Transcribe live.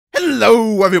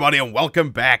Hello everybody and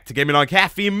welcome back to Gaming on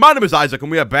Caffeine. My name is Isaac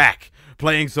and we are back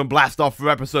playing some BlastOff for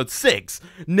episode 6.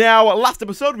 Now, last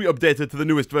episode we updated to the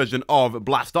newest version of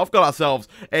BlastOff, got ourselves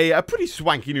a pretty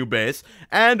swanky new base,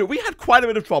 and we had quite a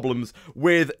bit of problems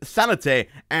with sanity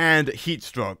and heat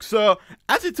stroke. So,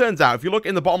 as it turns out, if you look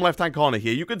in the bottom left hand corner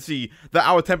here, you can see that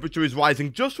our temperature is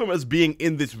rising just from us being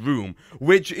in this room,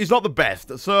 which is not the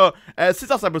best. So,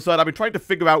 since last episode, I've been trying to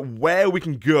figure out where we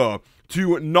can go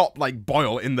to not like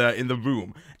boil in the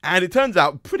room, and it turns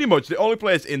out pretty much the only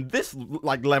place in this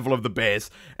like level of the base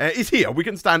is here. We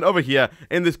can stand over here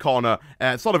in this corner,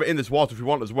 sort of in this water if we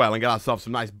want as well, and get ourselves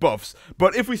some nice buffs.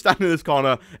 But if we stand in this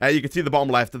corner, you can see the bottom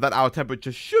left that our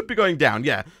temperature should be going down.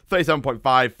 Yeah,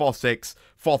 37.5, 46,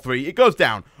 43. It goes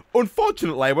down.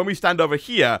 Unfortunately, when we stand over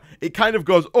here, it kind of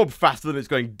goes up faster than it's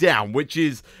going down, which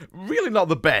is really not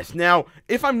the best. Now,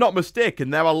 if I'm not mistaken,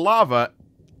 there are lava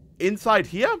inside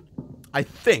here. I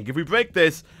think if we break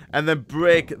this and then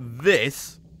break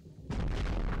this,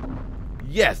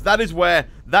 yes, that is where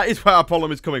our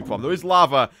problem is coming from. There is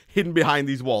lava hidden behind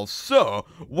these walls. So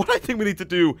what I think we need to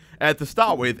do to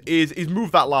start with is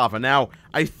move that lava. Now,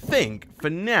 I think for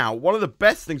now one of the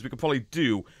best things we could probably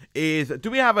do is, do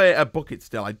we have a bucket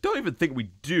still? I don't even think we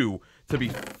do, to be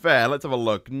fair. Let's have a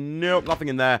look. Nope, nothing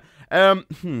in there.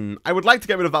 I would like to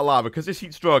get rid of that lava because this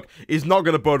heat stroke is not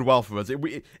going to bode well for us.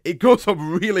 It goes up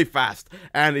really fast,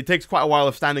 and it takes quite a while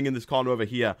of standing in this corner over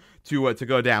here to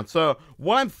go down. So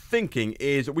what I'm thinking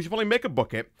is we should probably make a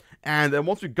bucket, and then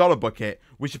once we've got a bucket,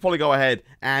 we should probably go ahead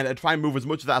and try and move as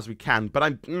much of that as we can. But I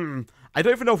don't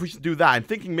even know if we should do that. I'm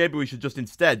thinking maybe we should just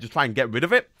instead just try and get rid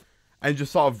of it and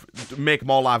just sort of make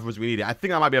more lava as we need it. I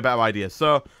think that might be a better idea.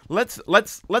 So let's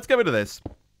get rid of this.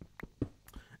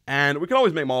 And we can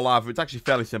always make more lava. It's actually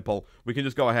fairly simple. We can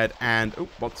just go ahead and... Oh,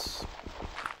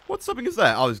 what's something is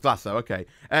there? Oh, there's glass there. Okay.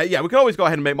 Yeah, we can always go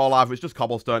ahead and make more lava. It's just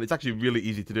cobblestone. It's actually really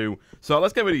easy to do. So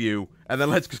let's get rid of you. And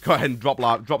then let's just go ahead and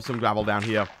drop some gravel down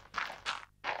here.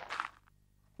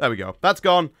 There we go. That's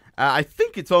gone. I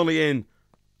think it's only in...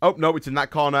 Oh, no, it's in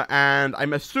that corner. And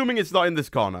I'm assuming it's not in this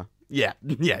corner. Yeah,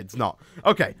 it's not.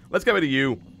 Okay, let's get rid of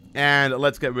you. And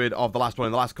let's get rid of the last one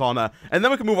in the last corner. And then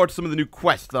we can move on to some of the new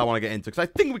quests that I want to get into. Because I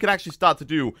think we can actually start to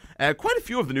do quite a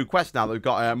few of the new quests now that we've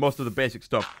got most of the basic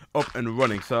stuff up and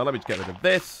running. So let me just get rid of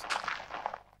this.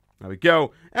 There we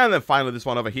go. And then finally this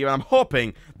one over here. And I'm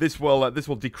hoping this will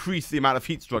decrease the amount of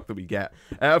heat stroke that we get.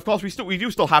 Of course, we do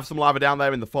still have some lava down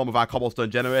there in the form of our cobblestone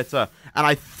generator. And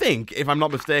I think, if I'm not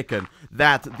mistaken,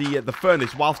 that the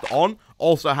furnace, whilst on,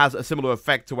 also has a similar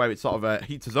effect to where it sort of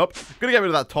heats us up. I'm going to get rid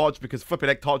of that torch because flipping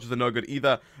egg torches are no good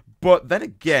either. But then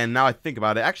again, now I think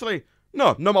about it, actually,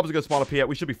 no mobs are going to spawn up here.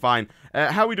 We should be fine.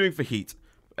 How are we doing for heat?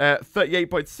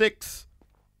 38.6.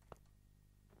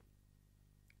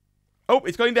 Oh,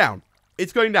 it's going down.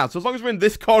 It's going down. So as long as we're in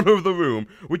this corner of the room,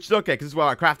 which is okay because this is where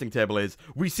our crafting table is,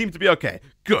 we seem to be okay.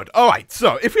 Good. All right.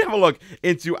 So if we have a look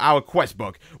into our quest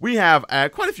book, we have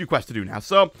quite a few quests to do now.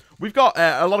 So we've got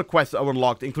a lot of quests that are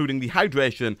unlocked, including the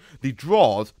hydration, the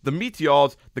draws, the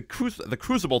meteors, the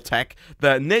crucible tech,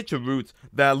 the nature roots,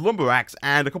 the lumber axe,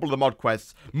 and a couple of the mod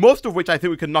quests, most of which I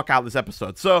think we can knock out this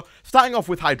episode. So starting off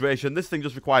with hydration, this thing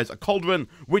just requires a cauldron,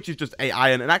 which is just 8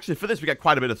 iron, and actually for this we get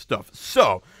quite a bit of stuff.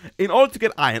 So in order to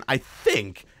get iron, I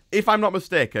think, if I'm not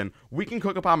mistaken, we can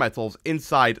cook up our metals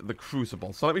inside the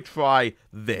crucible. So let me try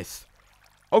this.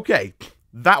 Okay,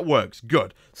 that works.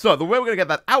 Good. So the way we're going to get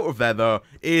that out of there, though,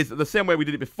 is the same way we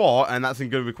did it before, and that's going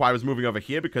to require us moving over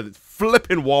here because it's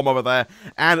flipping warm over there,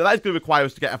 and that is going to require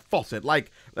us to get a faucet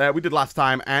like we did last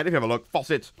time. And if you have a look,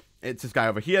 faucet, it's this guy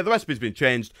over here. The recipe's been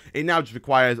changed. It now just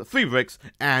requires 3 bricks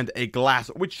and a glass,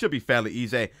 which should be fairly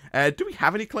easy. Do we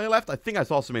have any clay left? I think I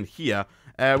saw some in here.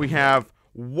 We have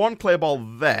 1 clay ball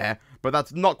there, but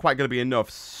that's not quite going to be enough.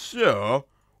 So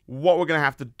what we're going to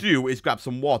have to do is grab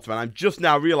some water, and I'm just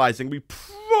now realizing we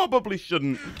probably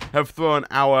shouldn't have thrown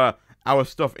our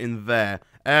stuff in there.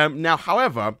 Now,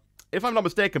 however, if I'm not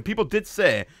mistaken, people did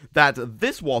say that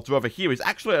this water over here is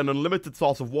actually an unlimited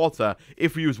source of water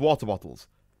if we use water bottles.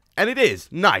 And it is.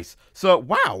 Nice. So,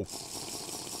 wow.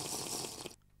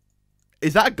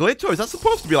 Is that a glitch, or is that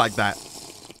supposed to be like that?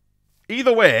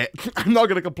 Either way, I'm not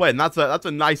going to complain. That's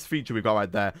a nice feature we've got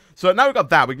right there. So now we've got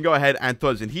that, we can go ahead and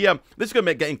throw this in here. This is going to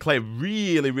make getting clay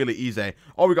really, really easy.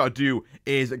 All we got to do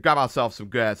is grab ourselves some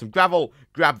gravel,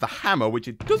 grab the hammer, which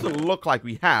it doesn't look like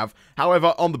we have.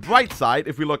 However, on the bright side,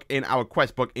 if we look in our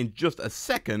quest book in just a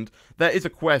second, there is a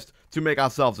quest to make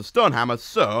ourselves a stone hammer.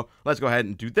 So let's go ahead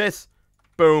and do this.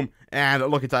 Boom. And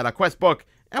look inside our quest book.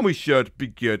 And we should be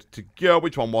good to go.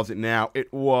 Which one was it now?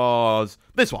 It was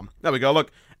this one. There we go,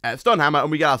 look. stone hammer,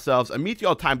 and we get ourselves a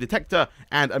meteor time detector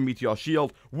and a meteor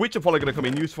shield, which are probably going to come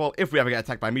in useful if we ever get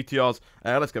attacked by meteors.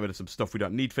 Let's get rid of some stuff we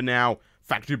don't need for now.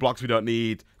 Factory blocks we don't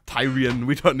need. Tyrian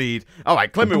we don't need.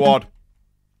 Alright, claim reward.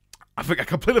 I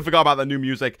completely forgot about the new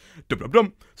music. Dum dum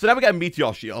dum. So now we get a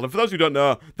meteor shield. And for those who don't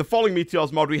know, the Falling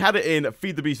Meteors mod, we had it in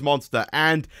Feed the Beast Monster,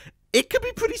 and it could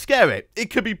be pretty scary. It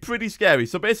could be pretty scary.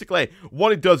 So basically,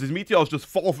 what it does is meteors just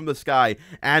fall from the sky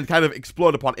and kind of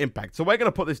explode upon impact. So we're going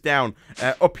to put this down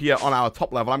up here on our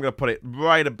top level. I'm going to put it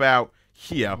right about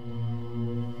here.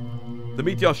 The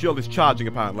meteor shield is charging,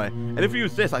 apparently. And if we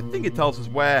use this, I think it tells us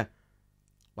where,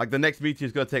 like, the next meteor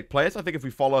is going to take place. I think if we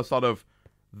follow sort of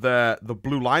the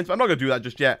blue lines, but I'm not going to do that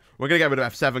just yet. We're going to get rid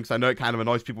of F7 because I know it kind of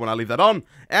annoys people when I leave that on.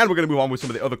 And we're going to move on with some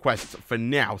of the other quests for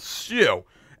now. So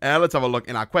let's have a look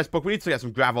in our quest book. We need to get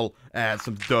some gravel,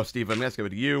 some dust even. Let's get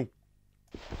rid of you.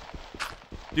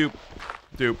 Doop,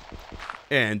 doop,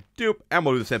 and doop. And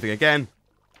we'll do the same thing again.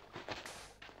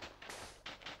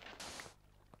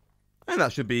 And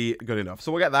that should be good enough.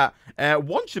 So we'll get that.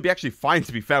 One should be actually fine,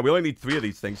 to be fair. We only need 3 of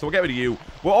these things. So we'll get rid of you.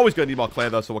 We're always going to need more clay,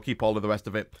 though, so we'll keep hold of the rest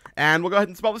of it. And we'll go ahead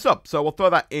and smelt this up. So we'll throw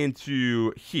that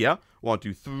into here. 1,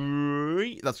 2,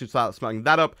 3. Let's just start smelting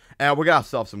that up. We'll get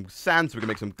ourselves some sand so we can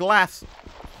make some glass.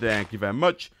 Thank you very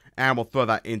much. And we'll throw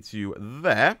that into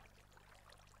there.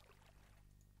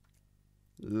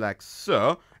 Like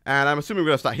so. And I'm assuming we're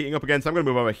going to start heating up again, so I'm going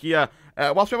to move over here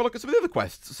whilst we have a look at some of the other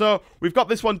quests. So, we've got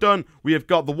this one done. We have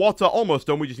got the water almost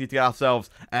done. We just need to get ourselves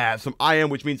some iron,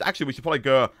 which means actually we should probably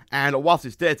go and, whilst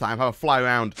it's daytime, have a fly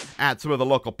around at some of the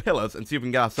local pillars and see if we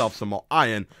can get ourselves some more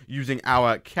iron using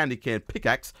our candy cane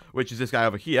pickaxe, which is this guy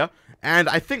over here. And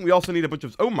I think we also need a bunch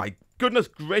of... Oh my goodness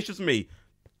gracious me.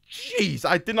 Jeez,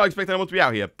 I did not expect anyone to be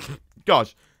out here.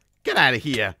 Gosh, get out of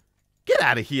here. Get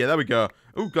out of here. There we go.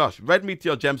 Oh, gosh. Red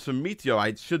meteor gems from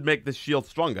meteorites should make this shield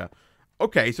stronger.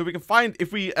 Okay, so we can find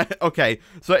if we... okay,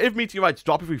 so if meteorites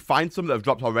drop, if we find some that have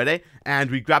dropped already,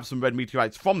 and we grab some red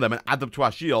meteorites from them and add them to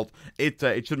our shield, it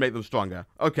should make them stronger.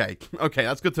 Okay, okay,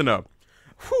 that's good to know.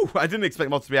 Whew, I didn't expect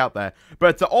mods to be out there.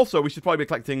 But also, we should probably be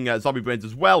collecting zombie brains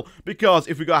as well, because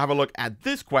if we go have a look at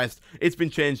this quest, it's been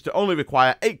changed to only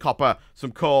require 8 copper,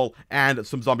 some coal, and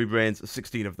some zombie brains,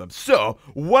 16 of them. So,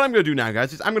 what I'm going to do now,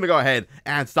 guys, is I'm going to go ahead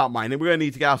and start mining. We're going to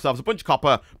need to get ourselves a bunch of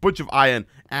copper, bunch of iron,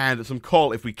 and some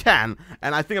coal if we can.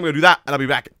 And I think I'm going to do that, and I'll be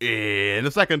back in a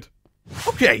second.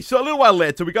 Okay, so a little while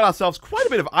later, we got ourselves quite a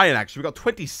bit of iron, actually. We got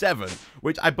 27,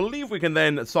 which I believe we can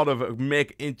then sort of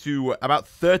make into about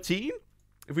 13.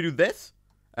 If we do this,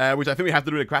 which I think we have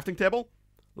to do in a crafting table,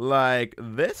 like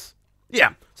this.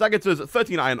 Yeah, so that gets us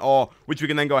 13 iron ore, which we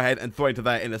can then go ahead and throw into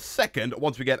there in a second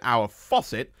once we get our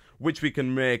faucet, which we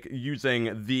can make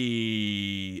using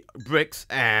the bricks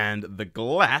and the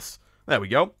glass. There we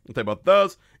go. We'll take both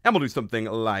those, and we'll do something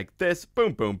like this.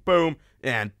 Boom, boom, boom,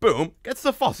 and boom, gets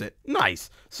the faucet. Nice.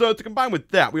 So to combine with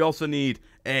that, we also need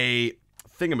a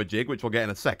thingamajig, which we'll get in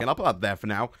a second. I'll put that there for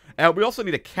now. We also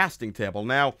need a casting table.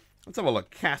 Now, let's have a look.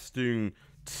 Casting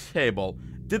table.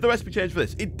 Did the recipe change for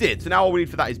this? It did. So now all we need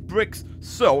for that is bricks.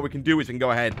 So what we can do is we can go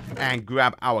ahead and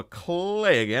grab our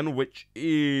clay again, which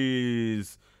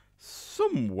is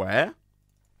somewhere.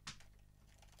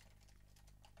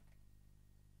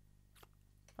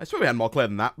 I swear we had more clay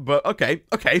than that, but okay,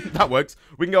 that works.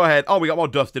 We can go ahead. Oh, we got more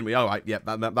dust, didn't we? All right, yeah,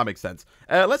 that makes sense.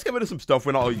 Let's get rid of some stuff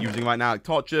we're not using right now, like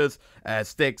torches,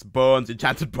 sticks, bones,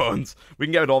 enchanted bones. We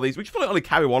can get rid of all these. We should probably only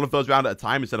carry one of those around at a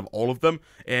time instead of all of them.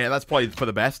 That's probably for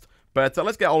the best. But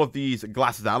let's get all of these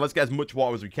glasses out. Let's get as much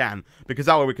water as we can, because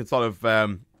that way we can sort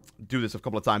of do this a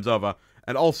couple of times over.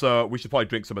 And also, we should probably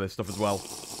drink some of this stuff as well,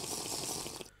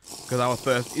 because our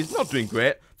thirst is not doing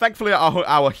great. Thankfully,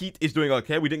 our heat is doing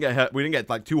okay. We didn't get hurt. We didn't get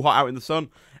like too hot out in the sun,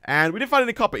 and we didn't find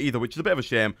any copper either, which is a bit of a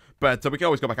shame. But we can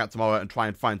always go back out tomorrow and try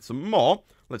and find some more.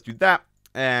 Let's do that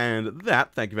and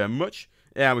that. Thank you very much.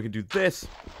 And we can do this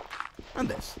and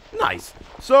this. Nice.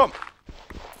 So,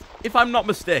 if I'm not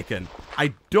mistaken,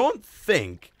 I don't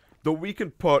think that we can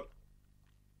put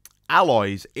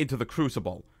alloys into the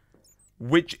crucible,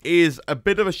 which is a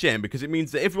bit of a shame, because it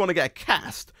means that if we want to get a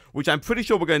cast, which I'm pretty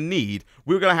sure we're going to need,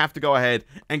 we're going to have to go ahead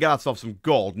and get ourselves some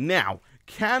gold. Now,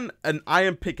 can an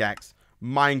iron pickaxe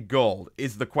mine gold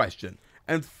is the question.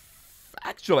 And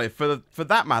actually, for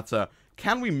that matter,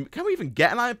 can we even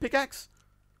get an iron pickaxe?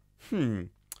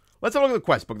 Let's have a look at the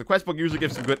quest book. The quest book usually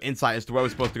gives some good insight as to where we're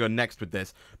supposed to go next with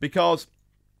this, because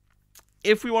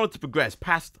if we wanted to progress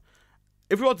past...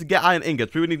 If we want to get iron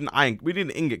ingots, we would need an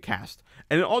ingot cast.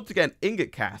 And in order to get an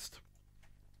ingot cast,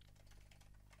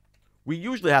 we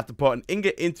usually have to put an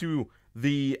ingot into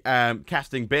the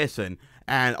casting basin,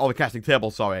 or the casting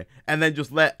table, sorry, and then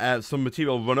just let some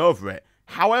material run over it.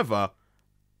 However,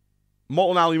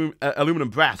 molten aluminum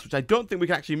brass, which I don't think we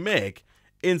can actually make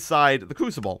inside the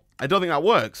crucible. I don't think that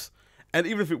works. And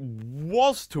even if it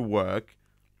was to work,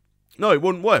 no, it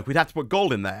wouldn't work. We'd have to put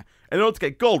gold in there. And in order to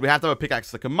get gold, we have to have a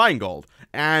pickaxe that can mine gold.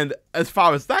 And as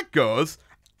far as that goes,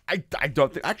 I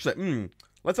don't think... Actually,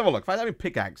 let's have a look. If I have a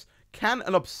pickaxe, can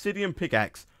an obsidian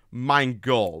pickaxe mine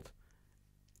gold?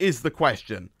 Is the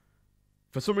question.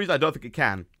 For some reason, I don't think it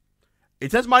can.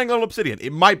 It says mining on obsidian.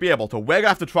 It might be able to. We're going to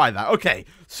have to try that. Okay,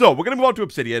 so we're going to move on to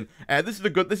obsidian.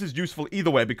 This is useful either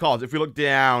way, because if we look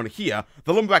down here,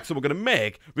 the lumber axe that we're going to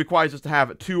make requires us to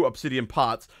have 2 obsidian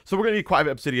parts. So we're going to need quite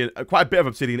a bit of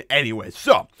obsidian anyway.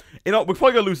 So, we're probably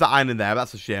going to lose that iron in there.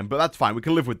 That's a shame, but that's fine. We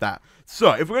can live with that.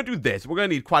 So, if we're going to do this, we're going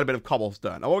to need quite a bit of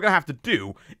cobblestone. And what we're going to have to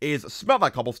do is smelt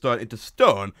that cobblestone into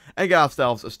stone and get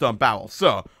ourselves a stone barrel.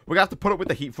 So, we're going to have to put up with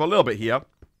the heat for a little bit here.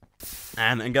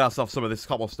 And get ourselves some of this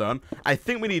cobblestone. I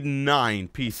think we need 9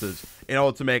 pieces in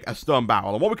order to make a stone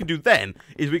barrel. And what we can do then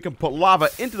is we can put lava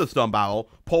into the stone barrel,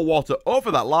 pour water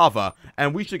over that lava,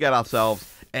 and we should get ourselves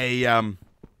a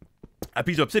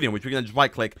piece of obsidian, which we can then just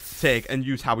right-click, take, and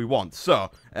use how we want. So,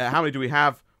 how many do we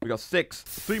have? We got 6,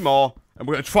 3 more, and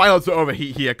we're going to try not to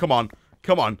overheat here. Come on,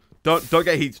 come on. Don't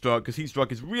get heat stroke, because heat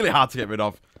stroke is really hard to get rid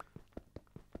of.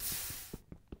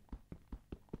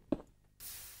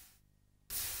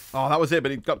 Oh, that was it,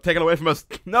 but it got taken away from us.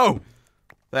 No!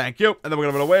 Thank you. And then we're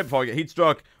going to run away before we get heat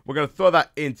stroke. We're going to throw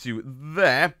that into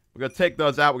there. We're going to take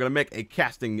those out. We're going to make a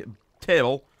casting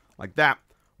table like that.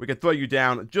 We can throw you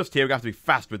down just here. We're going to have to be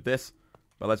fast with this.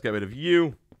 But let's get rid of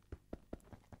you.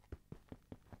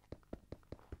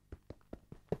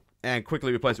 And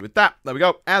quickly replace it with that. There we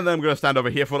go. And then we're going to stand over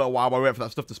here for a little while while we wait for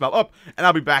that stuff to smelt up. And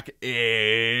I'll be back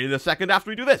in a second after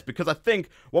we do this. Because I think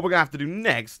what we're going to have to do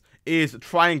next is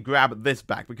try and grab this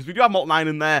back. Because we do have molten iron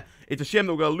in there. It's a shame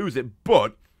that we're going to lose it.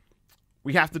 But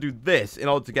we have to do this in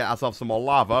order to get ourselves some more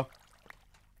lava.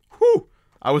 Whew!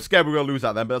 I was scared we were going to lose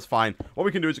that then, but that's fine. What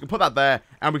we can do is we can put that there,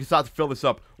 and we can start to fill this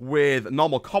up with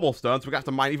normal cobblestone. So we're going to have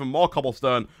to mine even more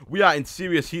cobblestone. We are in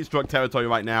serious heat stroke territory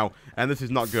right now. And this is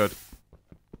not good.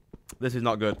 This is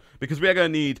not good, because we are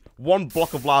going to need 1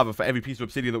 block of lava for every piece of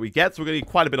obsidian that we get, so we're going to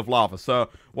need quite a bit of lava. So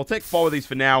we'll take 4 of these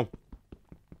for now,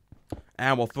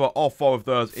 and we'll throw all 4 of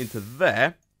those into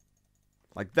there,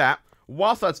 like that.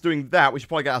 Whilst that's doing that, we should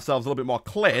probably get ourselves a little bit more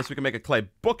clay, so we can make a clay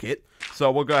bucket.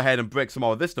 So we'll go ahead and break some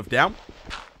more of this stuff down.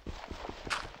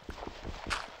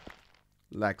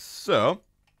 Like so.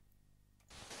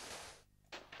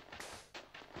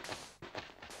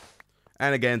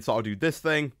 And again, so I'll do this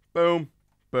thing. Boom.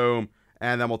 Boom.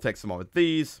 And then we'll take some more of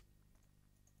these.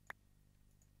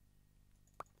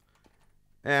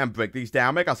 And break these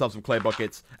down. Make ourselves some clay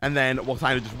buckets. And then we'll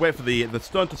kind of just wait for the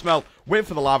stone to smelt. Wait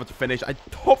for the lava to finish.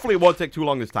 Hopefully it won't take too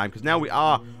long this time, because now we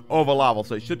are over lava.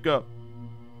 So it should go.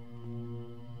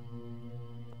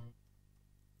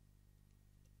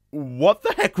 What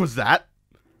the heck was that?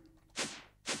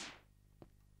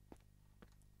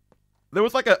 There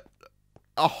was like a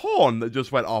horn that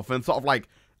just went off and sort of like...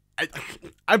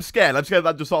 I'm scared. I'm scared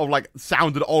that just sort of like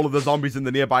sounded all of the zombies in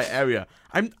the nearby area.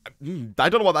 I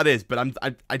don't know what that is, but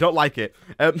I don't like it.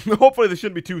 Hopefully this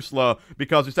shouldn't be too slow,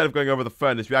 because instead of going over the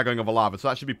furnace, we are going over lava, so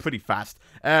that should be pretty fast.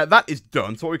 That is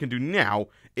done. So what we can do now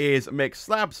is make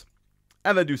slabs,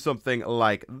 and then do something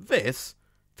like this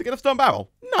to get a stone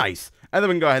barrel. Nice. And then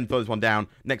we can go ahead and throw this one down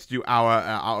next to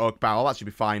our oak barrel. That should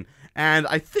be fine. And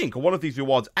I think one of these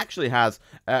rewards actually has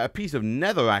a piece of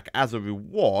netherrack as a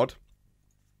reward.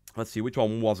 Let's see, which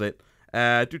one was it?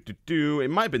 It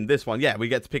might have been this one. Yeah, we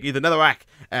get to pick either netherrack,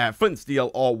 flint and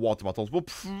steel, or water bottles. We'll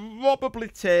probably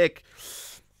take...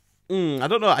 I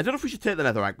don't know. I don't know if we should take the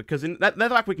netherrack, because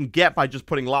netherrack we can get by just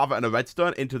putting lava and a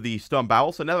redstone into the stone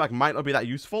barrel, so netherrack might not be that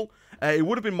useful. It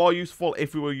would have been more useful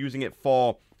if we were using it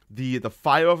for the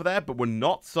fire over there, but we're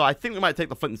not, so I think we might take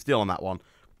the flint and steel on that one.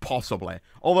 Possibly.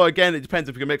 Although, again, it depends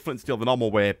if we can make flint and steel the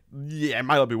normal way. Yeah, it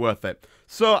might not be worth it.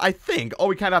 So, I think all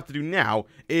we kind of have to do now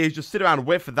is just sit around and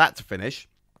wait for that to finish.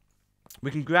 We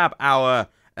can grab our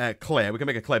clay. We can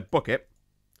make a clay bucket.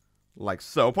 Like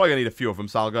so. We're probably going to need a few of them,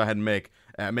 so I'll go ahead and make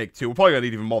 2. We're probably going to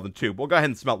need even more than 2, but we'll go ahead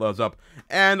and smelt those up.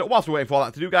 And whilst we're waiting for all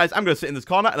that to do, guys, I'm going to sit in this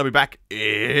corner, and I'll be back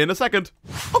in a second.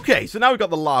 Okay, so now we've got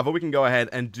the lava. We can go ahead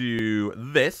and do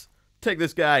this. Take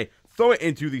this guy, throw it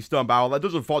into the stone barrel. That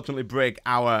does unfortunately break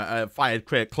our fired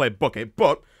clay bucket,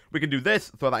 but we can do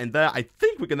this, throw that in there. I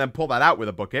think we can then pull that out with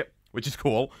a bucket, which is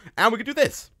cool. And we can do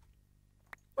this.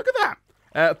 Look at that.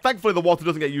 Thankfully, the water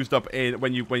doesn't get used up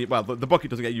well, the bucket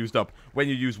doesn't get used up when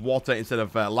you use water instead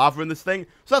of lava in this thing.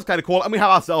 So that's kind of cool. And we have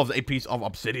ourselves a piece of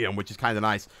obsidian, which is kind of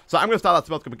nice. So I'm going to start that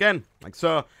smelt cup again, like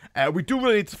so. We do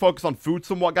really need to focus on food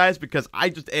somewhat, guys, because I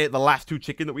just ate the last 2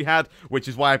 chicken that we had, which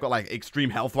is why I've got, like, extreme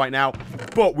health right now.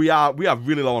 But we are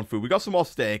really low on food. We got some more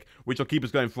steak, which will keep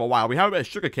us going for a while. We have a bit of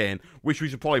sugarcane, which we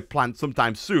should probably plant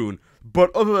sometime soon.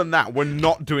 But other than that, we're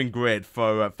not doing great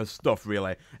for stuff,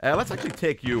 really. Let's actually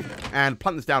take you and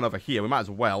plant this down over here. We might as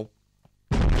well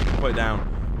put it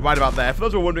down right about there. For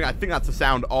those who are wondering, I think that's the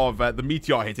sound of the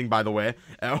meteor hitting, by the way.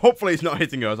 Hopefully it's not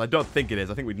hitting us. I don't think it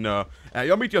is. I think we'd know.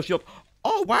 Your meteor shield...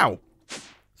 Oh, wow.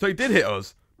 So it did hit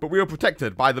us, but we were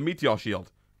protected by the meteor shield.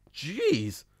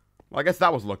 Jeez. Well, I guess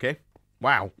that was lucky.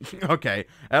 Wow. Okay.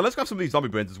 Let's grab some of these zombie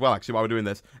brains as well, actually, while we're doing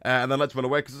this. And then let's run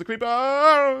away, because there's a creeper.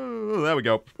 Oh, there we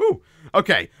go. Whew.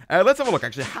 Okay. Let's have a look,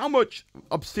 actually. How much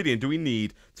obsidian do we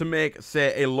need to make,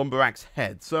 say, a lumber axe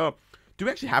head? So, do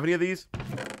we actually have any of these?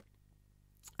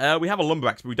 We have a lumber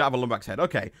axe, but we don't have a lumber axe head.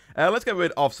 Okay, let's get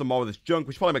rid of some more of this junk.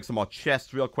 We should probably make some more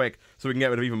chests real quick so we can get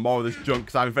rid of even more of this junk,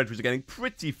 because our inventories are getting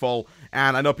pretty full,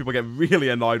 and I know people get really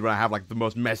annoyed when I have, like, the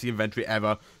most messy inventory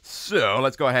ever. So,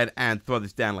 let's go ahead and throw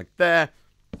this down like there,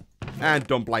 and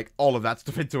dump, like, all of that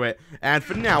stuff into it. And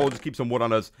for now, we'll just keep some wood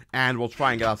on us, and we'll try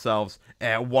and get ourselves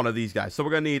one of these guys. So we're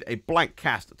going to need a blank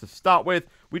cast to start with.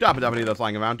 We don't happen to have any of those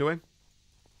lying around, do we?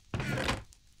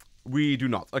 We do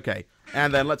not. Okay.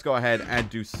 And then let's go ahead and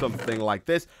do something like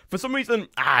this. For some reason,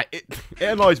 it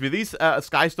annoys me. These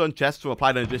Skystone chests from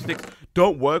Applied Energistics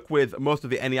don't work with most of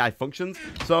the NEI functions.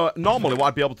 So normally what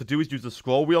I'd be able to do is use the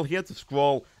scroll wheel here to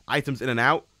scroll items in and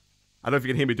out. I don't know if you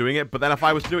can hear me doing it, but then if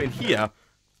I was to do it in here,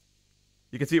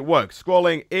 you can see it works.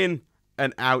 Scrolling in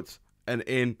and out and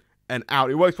in and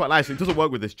out. It works quite nicely. It doesn't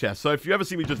work with this chest. So if you ever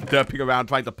see me just derping around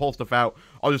trying to pull stuff out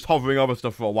or just hovering over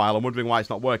stuff for a while and wondering why it's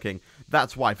not working,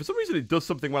 that's why. For some reason, it does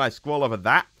something when I scroll over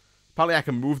that. Apparently, I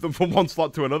can move them from one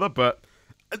slot to another, but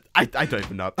I don't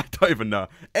even know. I don't even know.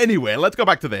 Anyway, let's go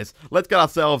back to this. Let's get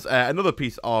ourselves another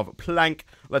piece of plank.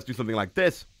 Let's do something like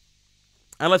this.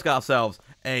 And let's get ourselves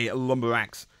a lumber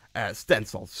axe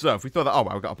stencil. So if we throw that... Oh,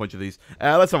 wow, we've got a bunch of these.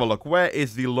 Let's have a look. Where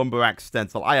is the lumber axe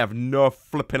stencil? I have no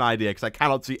flipping idea because I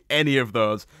cannot see any of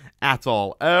those at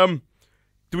all.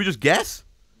 Do we just guess?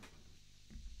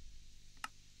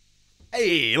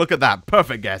 Hey, look at that.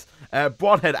 Perfect guess.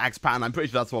 Broadhead axe pattern. I'm pretty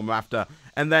sure that's the one we're after.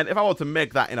 And then if I want to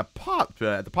make that in a part,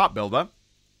 the part builder.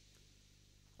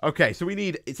 Okay, so we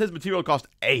need... It says material cost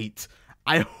 8.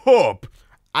 I hope...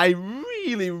 I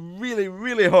really, really,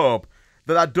 really hope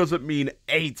that doesn't mean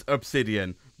 8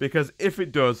 obsidian, because if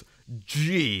it does,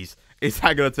 jeez, is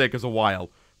that going to take us a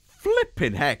while?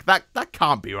 Flipping heck, that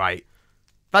can't be right.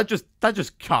 That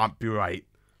just can't be right.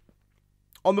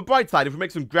 On the bright side, if we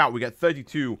make some grout, we get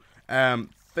 32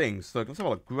 things. So let's have a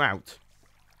look. Grout.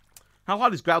 How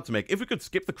hard is grout to make? If we could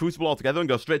skip the crucible altogether and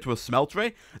go straight to a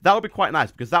smeltery, that would be quite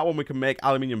nice, because that one we can make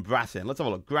aluminium brass in. Let's have a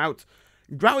look. Grout.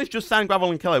 Grout is just sand, gravel,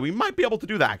 and clay. We might be able to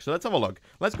do that, actually. Let's have a look.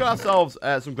 Let's get ourselves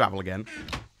some gravel again.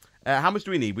 How much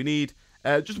do we need? We need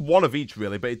just one of each,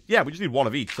 really. But, yeah, we just need one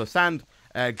of each. So, sand,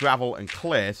 gravel, and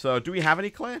clay. So, do we have any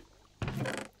clay?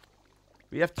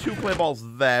 We have 2 clay balls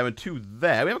there and 2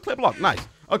 there. We have a clay block. Nice.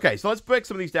 Okay, so let's break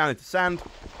some of these down into sand.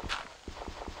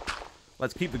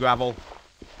 Let's keep the gravel.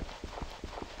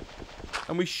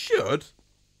 And we should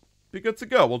be good to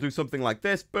go. We'll do something like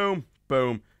this. Boom,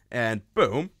 boom, and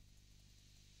boom.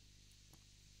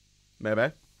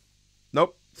 Maybe.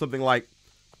 Nope. Something like,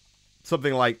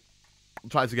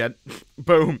 try this again.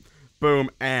 Boom,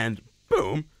 boom, and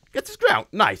boom. Gets us grout.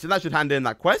 Nice. And that should hand in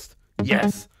that quest.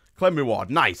 Yes. Claim reward.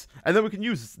 Nice. And then we can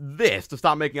use this to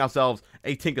start making ourselves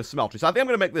a Tinker Smeltery. So I think I'm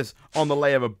going to make this on the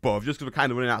layer above, just because we're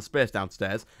kind of running out of space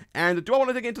downstairs. And do I want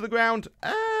to dig into the ground?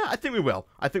 I think we will.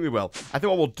 I think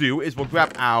what we'll do is we'll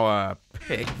grab our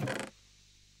pick.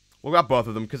 We'll grab both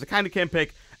of them, because the kind of cane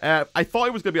pick, I thought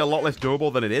it was going to be a lot less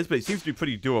durable than it is, but it seems to be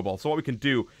pretty doable. So what we can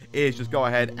do is just go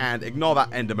ahead and ignore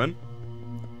that Enderman.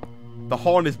 The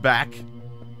horn is back,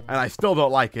 and I still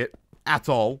don't like it at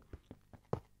all.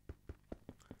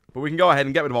 But we can go ahead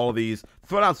and get rid of all of these.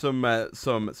 Throw down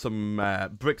some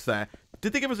bricks there.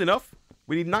 Did they give us enough?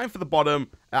 We need 9 for the bottom.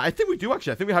 I think we do,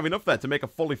 actually. I think we have enough there to make a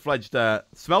fully fledged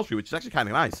smeltery, which is actually kind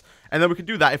of nice. And then we can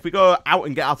do that. If we go out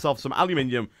and get ourselves some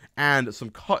aluminium and some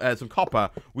copper,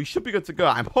 we should be good to go.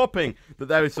 I'm hoping that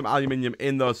there is some aluminium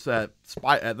in those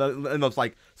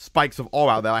like spikes of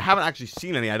ore out there. I haven't actually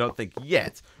seen any, I don't think,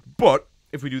 yet. But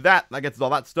if we do that, that gets us all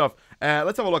that stuff.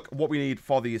 Let's have a look at what we need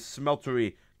for the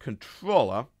smeltery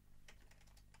controller.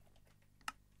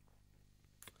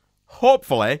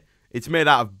 Hopefully, it's made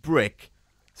out of brick.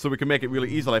 so we can make it really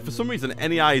easily. For some reason,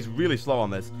 NEI is really slow on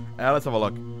this. Let's have a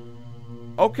look.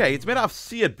 Okay, it's made out of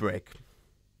seared brick,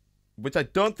 which I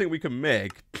don't think we can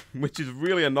make, which is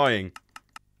really annoying.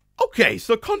 Okay,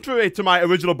 so contrary to my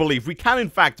original belief, we can in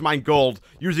fact mine gold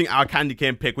using our candy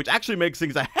cane pick, which actually makes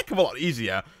things a heck of a lot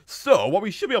easier. So, what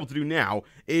we should be able to do now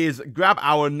is grab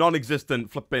our non-existent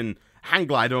flipping hang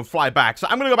glider and fly back. So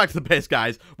I'm going to go back to the base,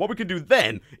 guys. What we can do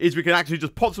then is we can actually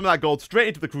just put some of that gold straight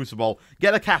into the crucible,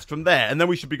 get a cast from there, and then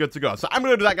we should be good to go. So I'm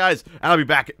going to do that, guys, and I'll be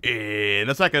back in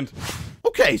a second.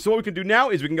 Okay, so what we can do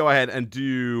now is we can go ahead and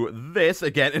do this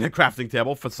again in a crafting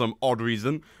table for some odd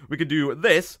reason. We can do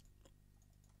this.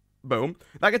 Boom.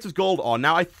 That gets us gold on.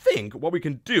 Now, I think what we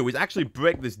can do is actually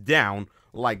break this down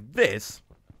like this.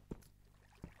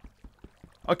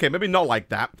 Okay, maybe not like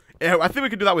that. I think we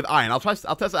can do that with iron. I'll test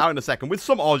it out in a second. With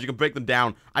some ores, you can break them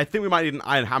down. I think we might need an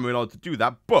iron hammer in order to do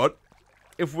that. But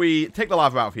if we take the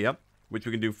lava out of here, which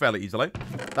we can do fairly easily,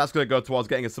 that's going to go towards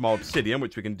getting us some more obsidian,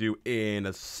 which we can do in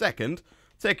a second.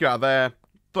 Take you out of there,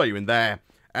 throw you in there,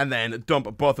 and then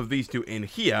dump both of these two in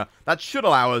here. That should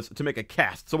allow us to make a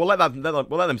cast. So we'll let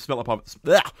them smelt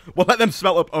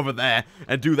up over there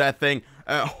and do their thing.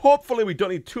 Hopefully we don't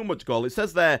need too much gold. It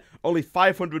says there only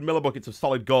 500 millibuckets of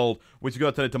solid gold, which is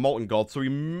going to turn into molten gold. So we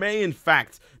may in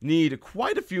fact need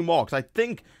quite a few more, because I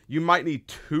think you might need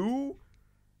 2.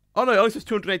 Oh no, it only says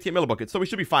 288 millibuckets, so we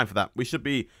should be fine for that. We should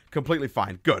be completely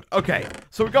fine. Good. Okay,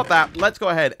 so we got that. Let's go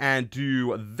ahead and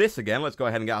do this again. Let's go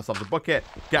ahead and get ourselves a bucket,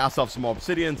 get ourselves some more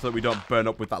obsidian so that we don't burn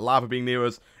up with that lava being near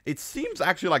us. It seems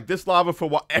actually like this lava, for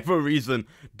whatever reason,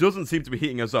 doesn't seem to be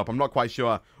heating us up. I'm not quite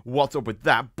sure what's up with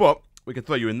that, but we can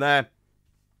throw you in there.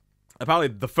 Apparently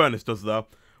the furnace does, though.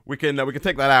 We can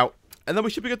take that out, and then we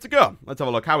should be good to go. Let's have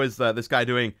a look. How is this guy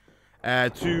doing? Well,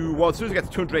 as soon as we get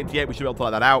to 288, we should be able to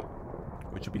let that out,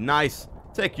 which would be nice.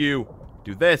 Take you,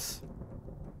 do this,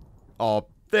 or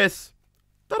this.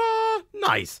 Ta-da!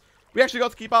 Nice. We actually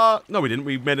got to keep our... No, we didn't.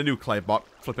 We made a new clay bot.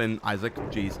 Flipping Isaac.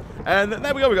 Jeez. And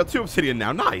there we go. We got 2 obsidian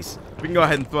now. Nice. We can go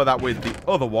ahead and throw that with the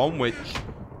other one, which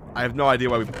I have no idea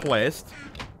where we placed.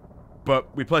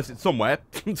 But we placed it somewhere,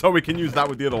 so we can use that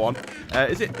with the other one.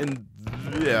 Is it in...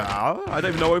 Yeah, I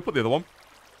don't even know where we put the other one.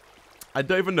 I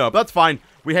don't even know, but that's fine.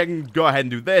 We can go ahead and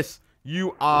do this.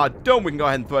 You are done. We can go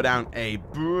ahead and throw down a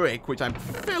brick, which I'm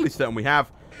fairly certain we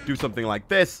have. Do something like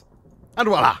this. And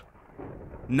voila.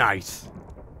 Nice.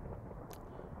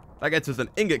 That gets us an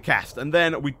ingot cast. And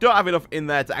then we don't have enough in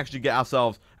there to actually get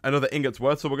ourselves another ingot's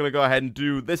worth. So we're going to go ahead and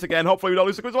do this again. Hopefully we don't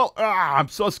lose the crucible. I'm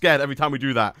so scared every time we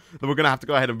do that we're going to have to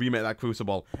go ahead and remake that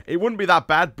crucible. It wouldn't be that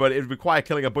bad, but it would require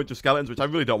killing a bunch of skeletons, which I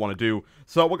really don't want to do.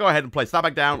 So we'll go ahead and place that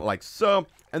back down like so.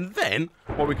 And then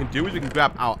what we can do is we can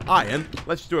grab our iron.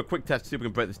 Let's just do a quick test to see if we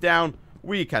can break this down.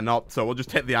 We cannot. So we'll just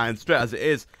take the iron straight as it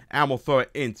is, and we'll throw it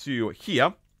into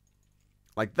here.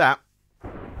 Like that.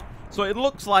 So it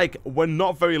looks like we're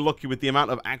not very lucky with the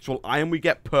amount of actual iron we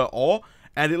get per ore.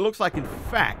 And it looks like, in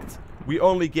fact, we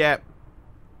only get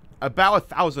about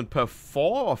 1,000 per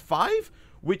 4 or 5,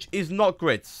 which is not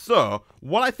great. So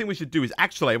what I think we should do is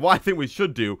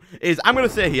I'm going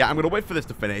to say here, I'm going to wait for this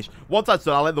to finish. Once that's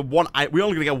done, I'll let the we're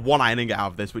only going to get 1 iron ingot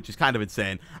out of this, which is kind of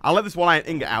insane. I'll let this 1 iron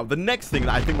ingot out. The next thing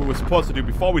that I think we were supposed to do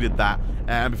before we did that,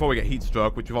 before we get heat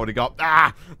stroke, which we've already got,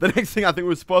 the next thing I think we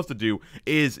were supposed to do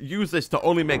is use this to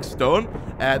only make stone,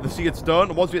 the seared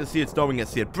stone. Once we get the seared stone, we can get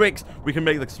seared bricks. We can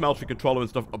make the smeltery controller and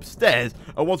stuff upstairs.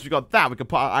 And once we got that, we can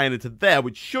put our iron into there,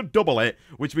 which should double it,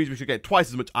 which means we should get twice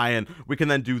as much iron. We can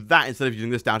then do that instead of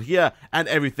using this down here, and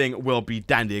everything will be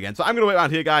dandy again. So I'm going to wait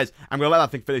around here, guys. I'm going to let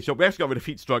that thing finish up. We actually got rid of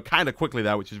heat stroke kind of quickly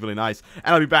there, which is really nice.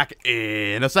 And I'll be back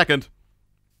in a second.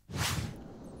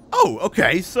 Oh,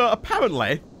 okay. So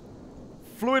apparently,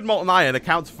 fluid molten iron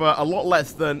accounts for a lot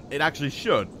less than it actually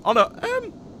should. Oh, no.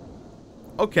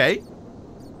 Okay.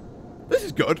 This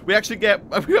is good. We get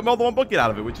more than 1 bucket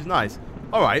out of it, which is nice.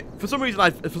 Alright, for some reason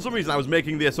I was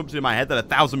making the assumption in my head that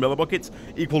 1,000 millibuckets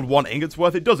equaled 1 ingot's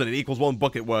worth. It doesn't. It equals 1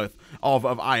 bucket worth of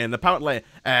iron. Apparently,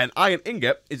 an iron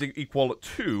ingot is equal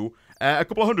to a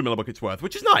couple of 100 millibuckets worth,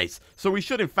 which is nice. So we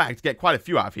should, in fact, get quite a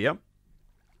few out of here,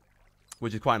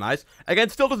 which is quite nice. Again,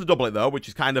 still doesn't double it, though, which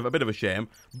is kind of a bit of a shame.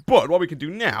 But what we can do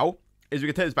now is we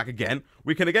can take this back again.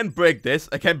 We can, again, break this.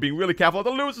 Again, being really careful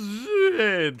not to lose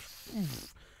it.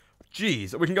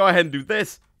 Jeez. We can go ahead and do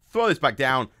this. Throw this back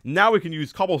down. Now we can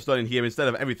use cobblestone in here instead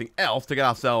of everything else to get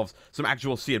ourselves some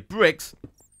actual seared bricks,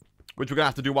 which we're going to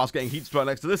have to do whilst getting heat stroke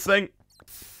next to this thing.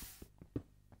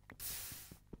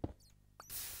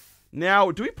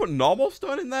 Now, do we put normal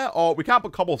stone in there? Or we can't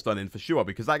put cobblestone in for sure,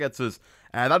 because that gets us...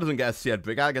 that doesn't get us seared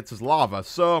brick. That gets us lava.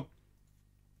 So,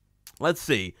 let's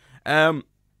see.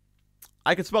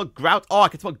 I can smelt grout. Oh, I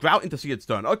can smelt grout into seared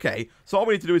stone. Okay, so all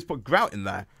we need to do is put grout in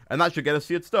there, and that should get us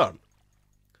seared stone.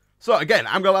 So again,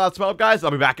 I'm gonna let that smelt up, guys.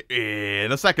 I'll be back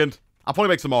in a second. I'll probably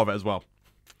make some more of it as well.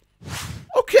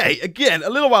 Okay, again, a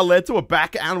little while later, we're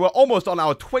back, and we're almost on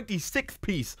our 26th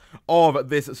piece of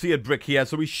this seared brick here,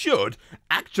 so we should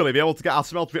actually be able to get our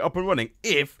smeltery up and running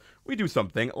if we do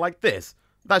something like this.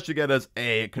 That should get us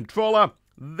a controller,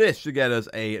 this should get us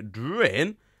a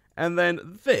drain, and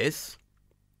then this,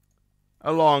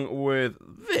 along with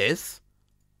this,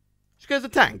 should get us a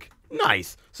tank.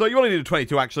 Nice. So you only needed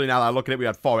 22, actually, now that I look at it, we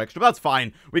had 4 extra, but that's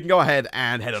fine. We can go ahead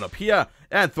and head on up here,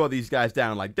 and throw these guys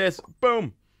down like this,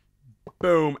 boom.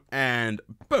 Boom, and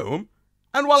boom,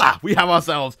 and voila, we have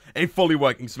ourselves a fully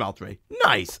working smeltery.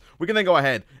 Nice! We can then go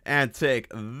ahead and take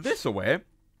this away,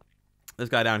 this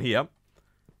guy down here,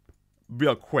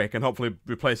 real quick, and hopefully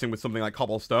replace him with something like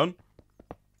cobblestone,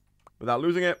 without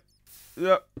losing it.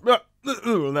 There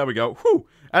we go. Whew.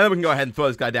 And then we can go ahead and throw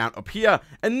this guy down up here,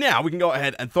 and now we can go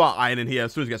ahead and throw our iron in here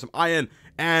as soon as we get some iron,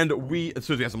 and as soon as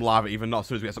we get some lava, even not as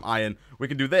soon as we get some iron, we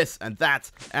can do this and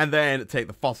that, and then take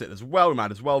the faucet as well. We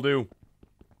might as well do.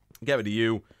 Get rid of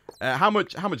you. How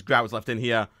much grout is left in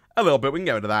here? A little bit. We can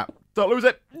get rid of that. Don't lose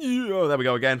it. Oh, there we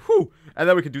go again. Whew. And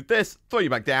then we can do this. Throw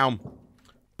you back down.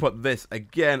 Put this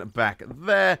again back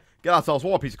there. Get ourselves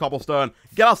one more piece of cobblestone.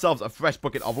 Get ourselves a fresh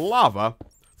bucket of lava.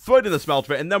 Throw it in the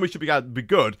smeltery, and then we should be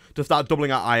good to start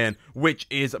doubling our iron, which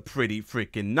is pretty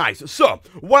freaking nice. So,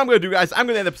 what I'm going to do, guys, I'm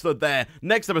going to end the episode there.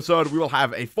 Next episode, we will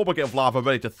have a full bucket of lava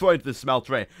ready to throw into the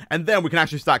smeltery, and then we can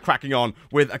actually start cracking on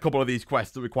with a couple of these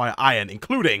quests that require iron,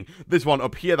 including this one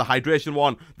up here, the hydration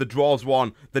one, the drawers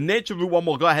one, the nature root one.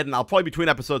 We'll go ahead and I'll probably between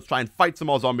episodes try and fight some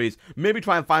more zombies, maybe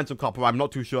try and find some copper. I'm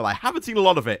not too sure. I haven't seen a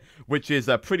lot of it, which is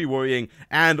pretty worrying,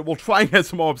 and we'll try and get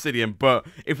some more obsidian, but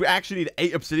if we actually need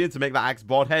 8 obsidian to make that axe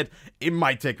board head, it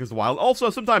might take us a while. Also,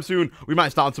 sometime soon, we might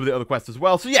start on some of the other quests as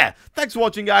well. So yeah, thanks for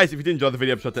watching, guys. If you did enjoy the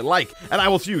video, be sure to hit like, and I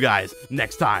will see you guys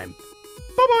next time.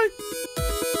 Bye-bye.